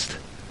Christ.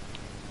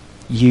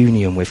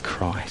 Union with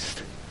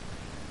Christ.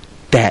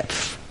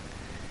 Depth.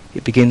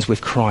 It begins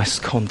with Christ's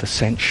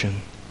condescension.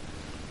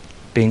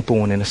 Being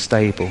born in a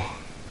stable.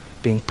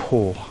 Being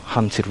poor,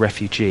 hunted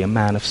refugee, a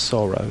man of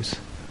sorrows.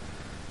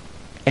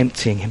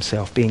 Emptying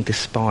himself, being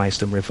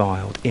despised and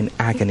reviled, in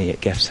agony at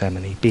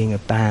Gethsemane, being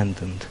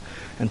abandoned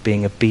and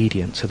being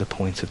obedient to the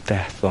point of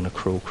death on a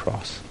cruel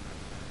cross.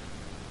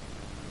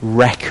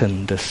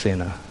 Reckoned a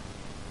sinner,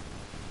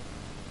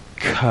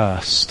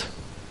 cursed,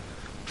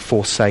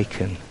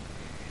 forsaken.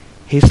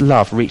 His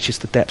love reaches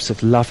the depths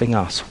of loving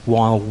us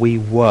while we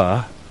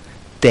were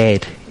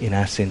dead in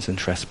our sins and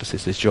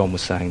trespasses, as John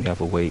was saying the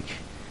other week.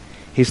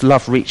 His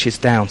love reaches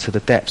down to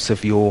the depths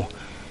of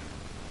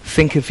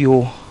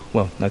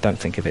well, no, don't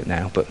think of it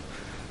now, but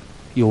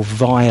your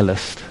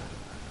vilest,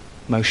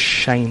 most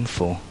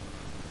shameful,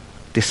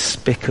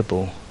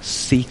 despicable,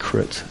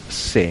 secret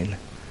sin,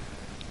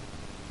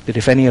 that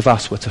if any of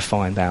us were to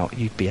find out,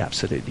 you'd be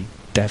absolutely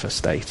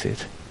devastated.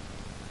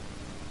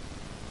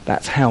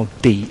 That's how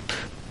deep,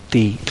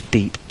 deep,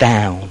 deep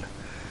down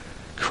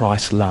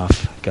Christ's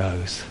love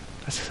goes.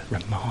 That's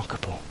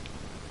remarkable.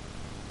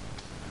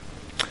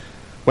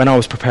 When I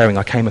was preparing,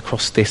 I came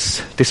across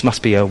this. This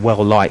must be a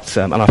well-liked,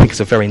 and I think it's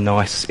a very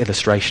nice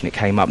illustration. It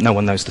came up. No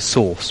one knows the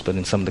source, but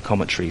in some of the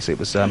commentaries, it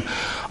was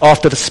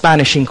after the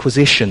Spanish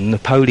Inquisition,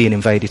 Napoleon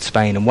invaded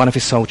Spain, and one of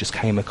his soldiers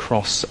came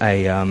across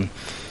a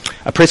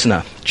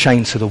prisoner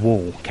chained to the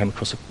wall. Came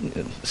across a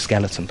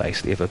skeleton,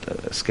 basically, of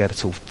a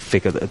skeletal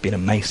figure that had been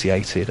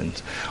emaciated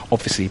and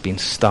obviously been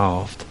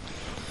starved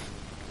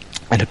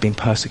and had been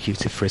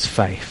persecuted for his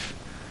faith.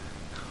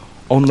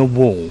 On the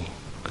wall,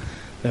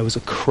 there was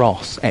a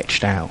cross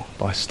etched out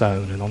by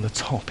stone, and on the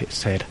top it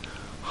said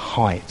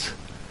height.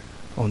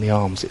 On the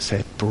arms it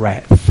said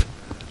breadth,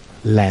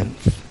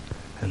 length,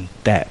 and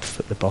depth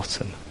at the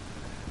bottom.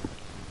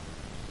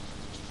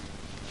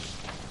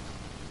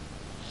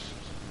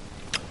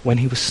 When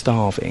he was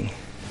starving,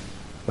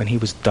 when he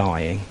was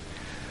dying,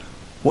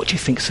 what do you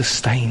think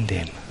sustained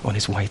him on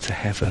his way to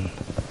heaven?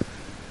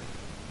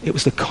 It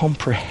was the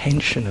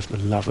comprehension of the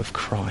love of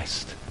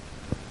Christ.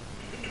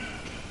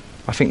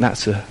 I think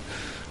that's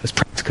as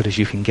practical as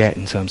you can get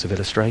in terms of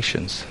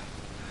illustrations.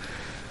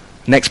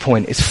 Next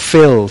point is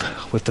filled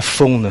with the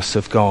fullness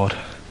of God.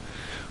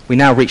 We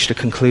now reach the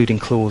concluding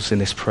clause in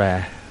this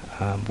prayer,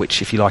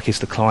 which, if you like, is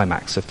the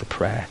climax of the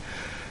prayer.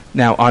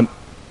 Now,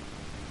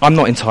 I'm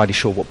not entirely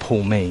sure what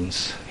Paul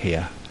means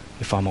here,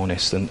 if I'm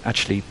honest, and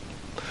actually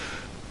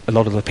a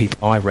lot of the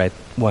people I read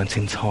weren't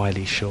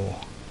entirely sure.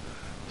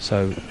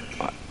 So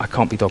I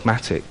can't be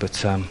dogmatic, but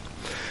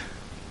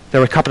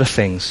there are a couple of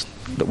things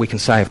that we can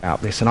say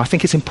about this, and I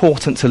think it's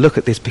important to look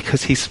at this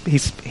because he's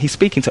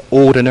speaking to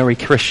ordinary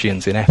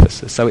Christians in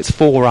Ephesus, so it's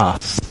for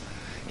us.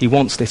 He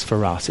wants this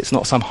for us. It's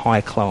not some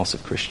high class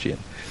of Christian.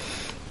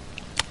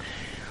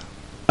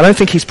 I don't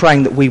think he's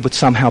praying that we would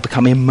somehow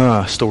become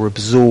immersed or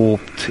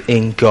absorbed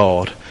in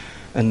God,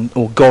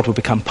 or God would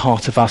become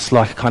part of us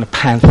like a kind of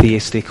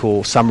pantheistic,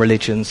 or some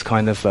religions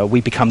kind of,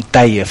 we become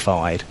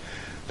deified,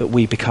 that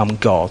we become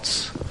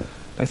gods.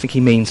 I don't think he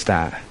means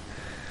that.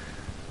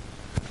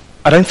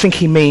 I don't think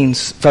he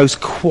means those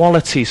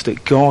qualities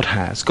that God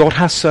has. God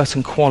has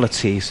certain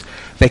qualities.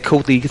 The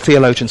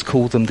theologians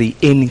call them the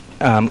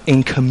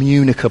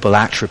incommunicable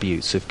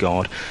attributes of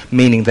God,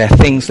 meaning they're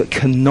things that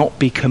cannot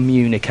be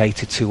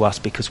communicated to us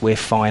because we're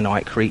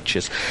finite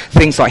creatures.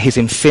 Things like his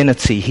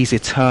infinity, he's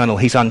eternal,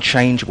 he's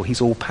unchangeable, he's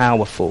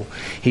all-powerful,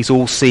 he's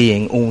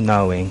all-seeing,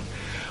 all-knowing.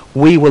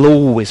 We will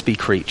always be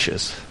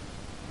creatures.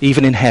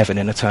 Even in heaven,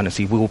 in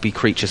eternity, we will be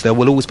creatures. There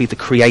will always be the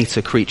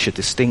creator-creature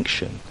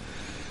distinction.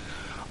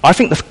 I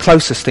think the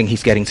closest thing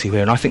he's getting to here,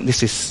 and I think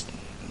this is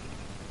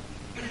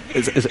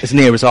as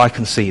near as I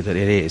can see that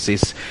it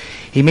is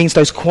he means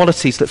those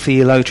qualities that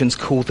theologians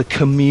call the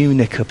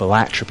communicable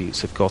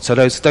attributes of God. So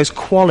those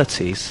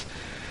qualities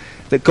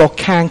that God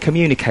can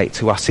communicate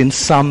to us in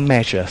some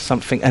measure,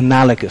 something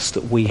analogous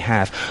that we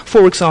have.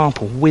 For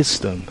example,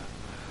 wisdom,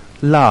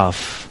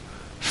 love,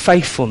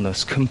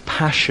 faithfulness,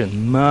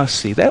 compassion,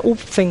 mercy. They're all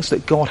things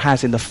that God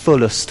has in the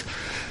fullest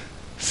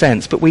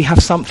sense, but we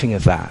have something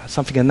of that,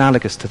 something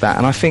analogous to that.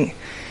 And I think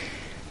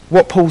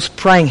what Paul's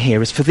praying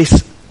here is for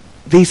this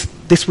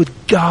would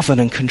govern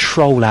and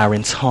control our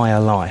entire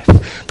life,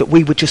 that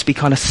we would just be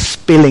kind of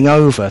spilling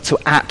over to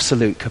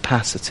absolute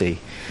capacity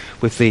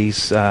with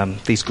these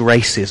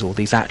graces or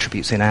these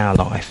attributes in our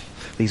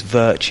life, these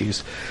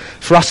virtues,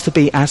 for us to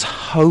be as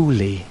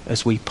holy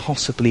as we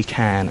possibly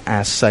can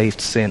as saved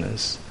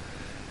sinners.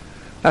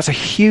 That's a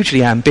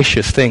hugely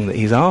ambitious thing that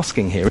he's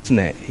asking here, isn't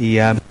it?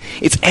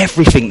 It's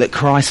everything that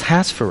Christ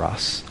has for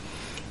us.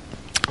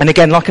 And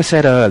again, like I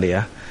said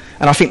earlier,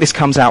 and I think this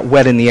comes out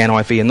well in the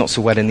NIV and not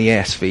so well in the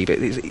ESV, but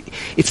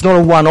it's not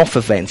a one-off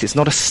event. It's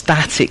not a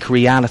static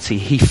reality.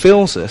 He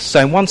fills us.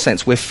 So in one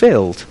sense, we're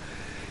filled,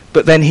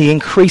 but then he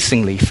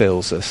increasingly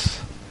fills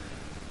us.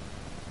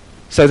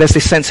 So there's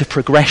this sense of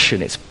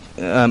progression. It's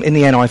in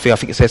the NIV, I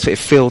think it says it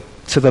filled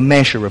to the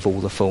measure of all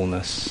the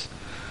fullness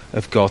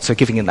of God, so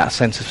giving it that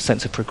sense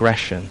of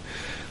progression.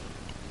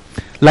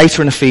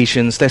 Later in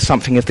Ephesians, there's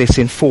something of this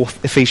in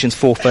Ephesians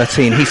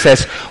 4:13. He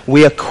says,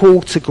 we are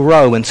called to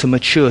grow and to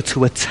mature,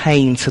 to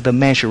attain to the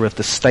measure of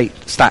the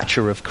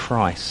stature of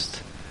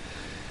Christ.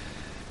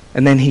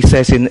 And then he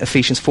says in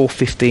Ephesians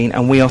 4:15,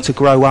 and we are to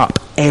grow up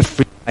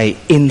every day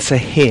into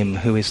him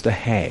who is the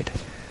head.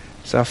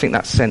 So I think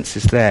that sense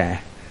is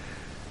there.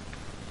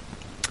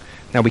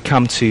 Now we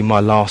come to my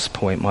last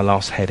point, my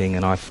last heading,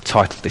 and I've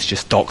titled this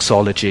just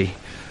doxology.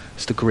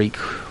 It's the Greek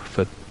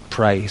for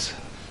praise.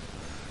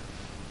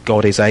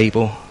 God is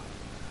able.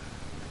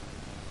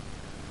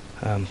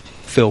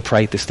 Phil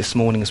prayed this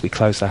morning as we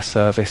closed our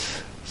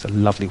service. It's a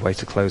lovely way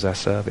to close our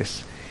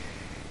service.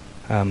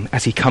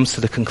 as he comes to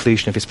the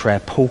conclusion of his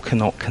prayer, Paul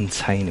cannot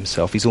contain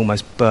himself. He's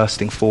almost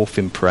bursting forth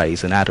in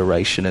praise and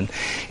adoration. And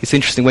it's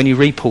interesting, when you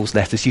read Paul's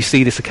letters, you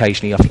see this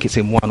occasionally. I think it's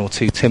in 1 or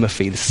 2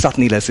 Timothy.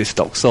 Suddenly there's this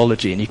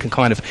doxology, and you can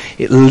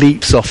it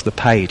leaps off the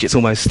page. It's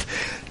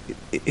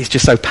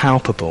just so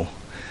palpable.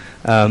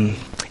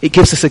 It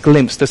gives us a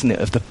glimpse, doesn't it,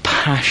 of the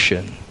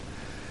passion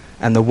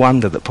and the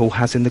wonder that Paul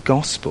has in the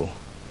gospel.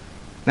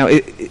 Now,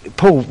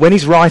 Paul, when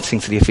he's writing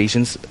to the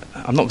Ephesians,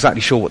 I'm not exactly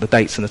sure what the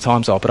dates and the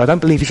times are, but I don't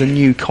believe he's a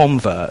new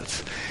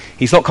convert.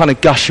 He's not kind of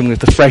gushing with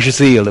the fresh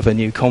zeal of a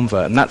new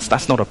convert, and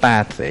that's not a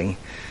bad thing.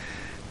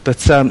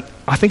 But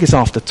I think it's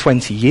after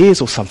 20 years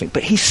or something,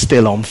 but he's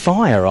still on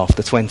fire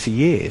after 20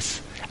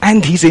 years.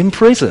 And he's in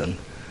prison.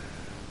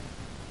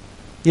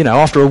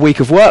 After a week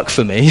of work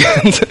for me.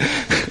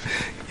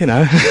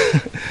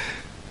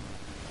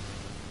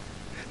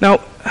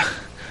 Now,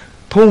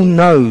 Paul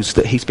knows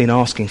that he's been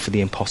asking for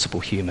the impossible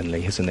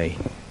humanly, hasn't he?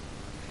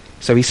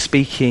 So he's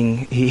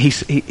speaking,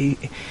 he's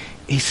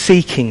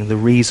seeking the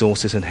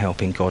resources and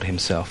help in God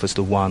himself as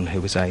the one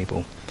who is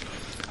able.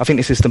 I think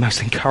this is the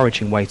most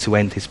encouraging way to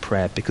end his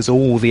prayer, because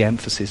all the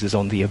emphasis is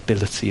on the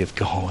ability of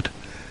God.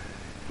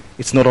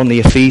 It's not on the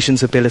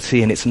Ephesians'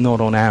 ability, and it's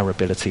not on our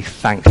ability,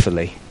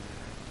 thankfully.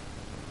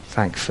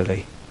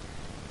 Thankfully.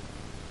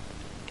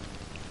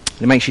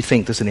 It makes you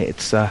think, doesn't it?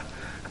 It's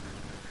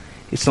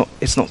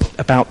not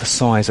about the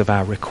size of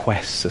our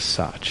requests as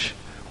such,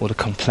 or the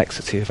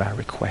complexity of our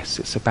requests.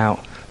 It's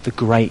about the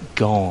great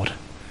God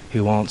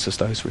who answers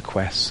those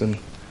requests. And,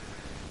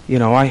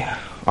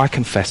 I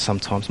confess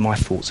sometimes my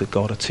thoughts of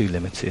God are too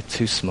limited,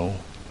 too small.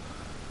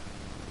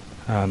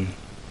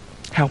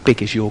 How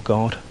big is your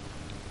God?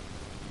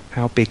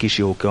 How big is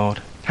your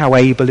God? How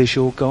able is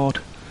your God?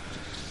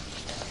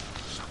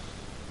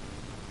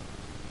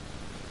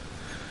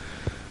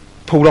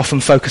 Paul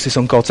often focuses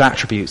on God's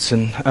attributes,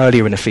 and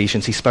earlier in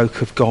Ephesians he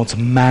spoke of God's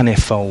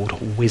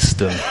manifold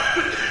wisdom.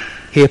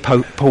 Here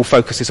Paul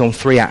focuses on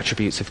 3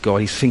 attributes of God.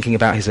 He's thinking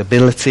about his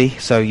ability,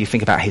 so you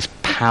think about his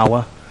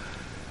power.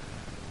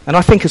 And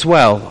I think as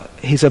well,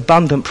 his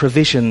abundant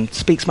provision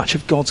speaks much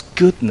of God's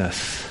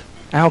goodness.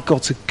 Our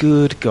God's a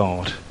good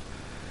God.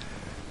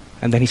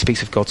 And then he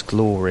speaks of God's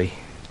glory.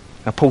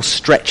 Now Paul's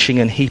stretching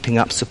and heaping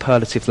up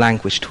superlative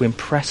language to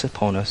impress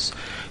upon us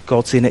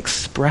God's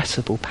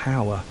inexpressible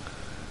power.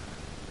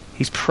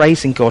 He's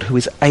praising God who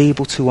is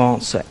able to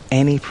answer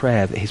any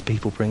prayer that his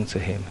people bring to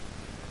him.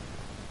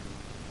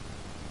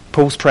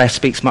 Paul's prayer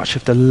speaks much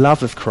of the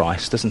love of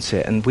Christ, doesn't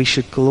it? And we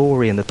should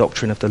glory in the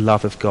doctrine of the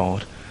love of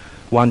God.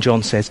 1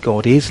 John says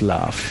God is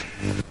love.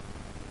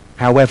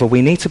 However,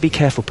 we need to be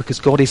careful, because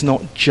God is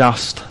not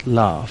just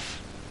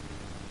love.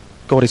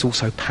 God is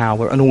also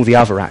power and all the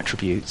other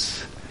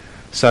attributes.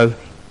 So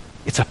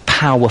it's a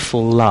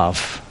powerful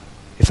love,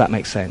 if that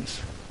makes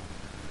sense.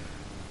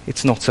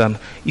 It's not,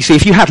 you see,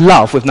 if you had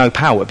love with no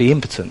power, it'd be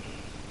impotent.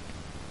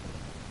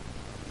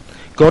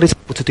 God is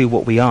able to do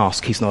what we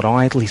ask. He's not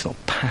idle, he's not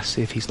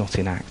passive, he's not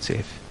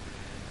inactive.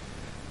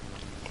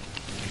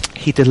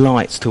 He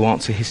delights to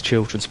answer his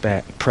children's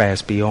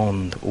prayers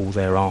beyond all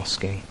their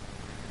asking.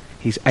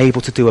 He's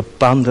able to do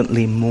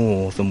abundantly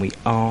more than we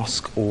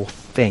ask or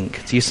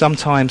think. Do you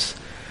sometimes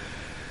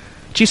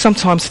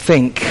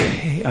think,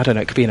 I don't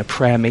know, it could be in a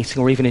prayer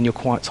meeting or even in your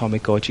quiet time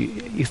with God,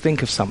 you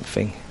think of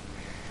something,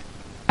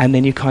 and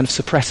then you kind of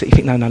suppress it. You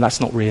think, no, that's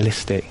not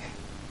realistic.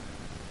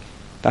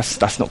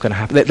 That's not going to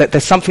happen.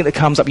 There's something that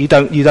comes up. You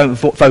don't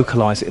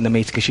vocalise it in the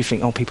meeting because you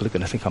think, people are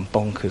going to think I'm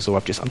bonkers, or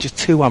I'm just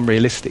too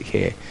unrealistic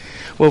here.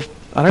 Well,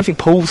 I don't think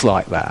Paul's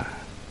like that.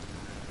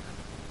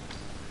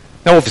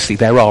 Now, obviously,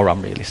 there are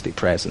unrealistic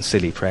prayers and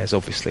silly prayers,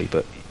 obviously,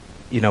 but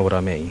you know what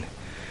I mean.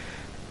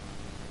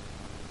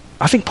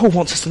 I think Paul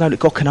wants us to know that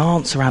God can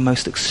answer our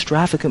most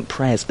extravagant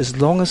prayers as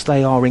long as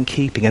they are in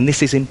keeping, and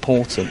this is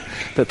important,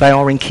 that they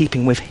are in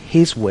keeping with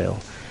his will,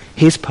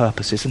 his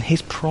purposes, and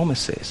his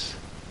promises.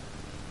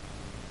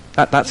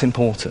 That's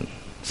important.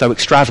 So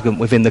extravagant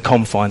within the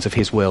confines of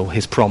his will,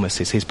 his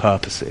promises, his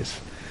purposes.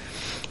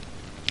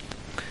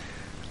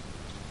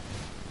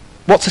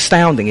 What's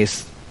astounding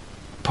is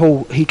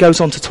Paul, he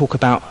goes on to talk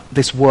about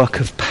this work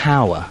of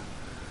power.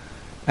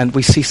 And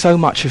we see so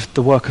much of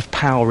the work of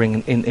power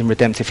in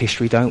redemptive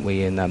history, don't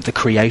we? In the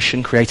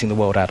creation, creating the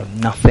world out of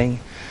nothing,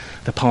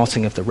 the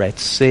parting of the Red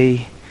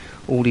Sea,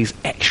 all these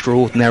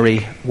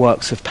extraordinary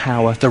works of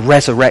power, the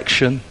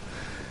resurrection,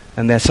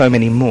 and there's so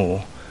many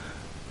more.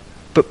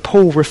 But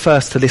Paul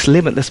refers to this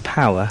limitless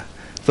power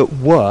that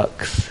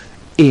works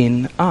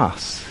in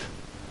us.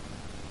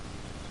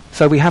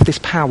 So we have this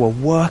power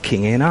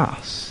working in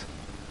us.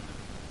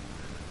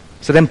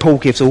 So then Paul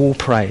gives all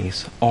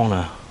praise,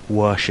 honour,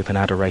 worship and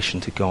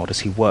adoration to God as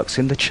he works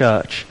in the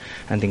church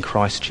and in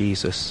Christ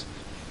Jesus.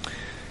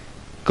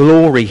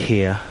 Glory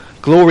here,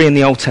 glory in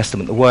the Old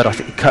Testament, the word I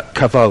think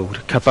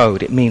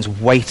kavod, it means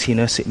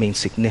weightiness, it means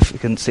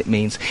significance, it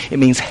means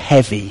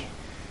heavy.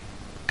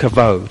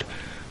 Kavod.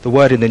 The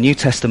word in the New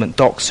Testament,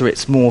 doxa,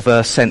 it's more of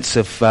a sense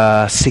of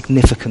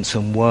significance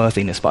and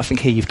worthiness. But I think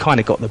here you've kind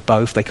of got the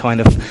both.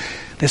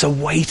 There's a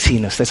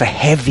weightiness, there's a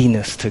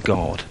heaviness to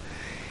God.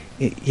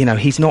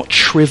 He's not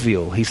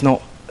trivial. He's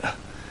not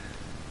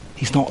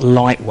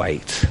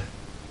lightweight.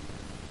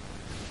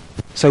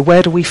 So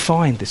where do we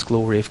find this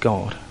glory of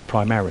God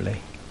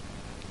primarily?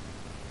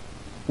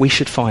 We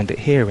should find it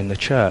here in the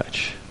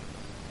church.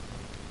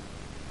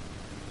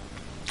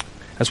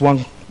 As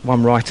one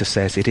writer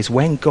says, it is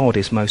when God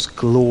is most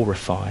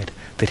glorified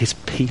that his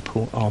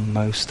people are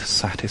most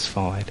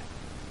satisfied.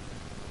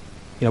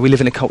 We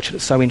live in a culture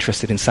that's so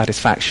interested in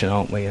satisfaction,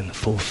 aren't we, and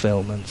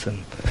fulfillment.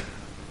 And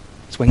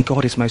it's when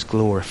God is most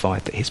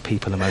glorified that his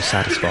people are most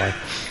satisfied.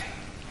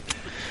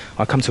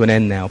 I come to an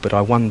end now, but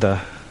I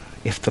wonder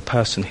if the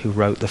person who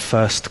wrote the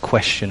first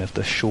question of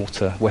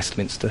the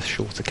Westminster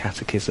Shorter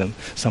Catechism,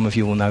 some of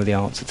you will know the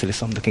answer to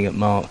this, I'm looking at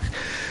Mark,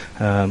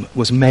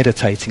 was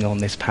meditating on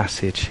this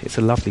passage. It's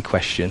a lovely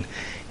question.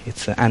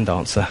 It's and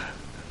answer.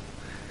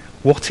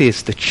 What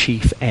is the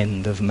chief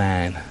end of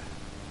man?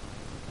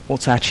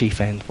 What's our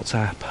chief end? What's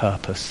our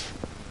purpose?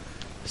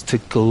 It's to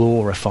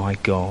glorify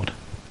God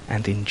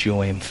and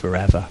enjoy him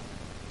forever.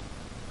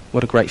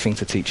 What a great thing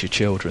to teach your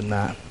children,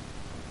 that.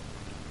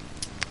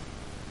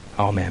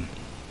 Amen.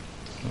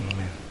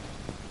 Amen.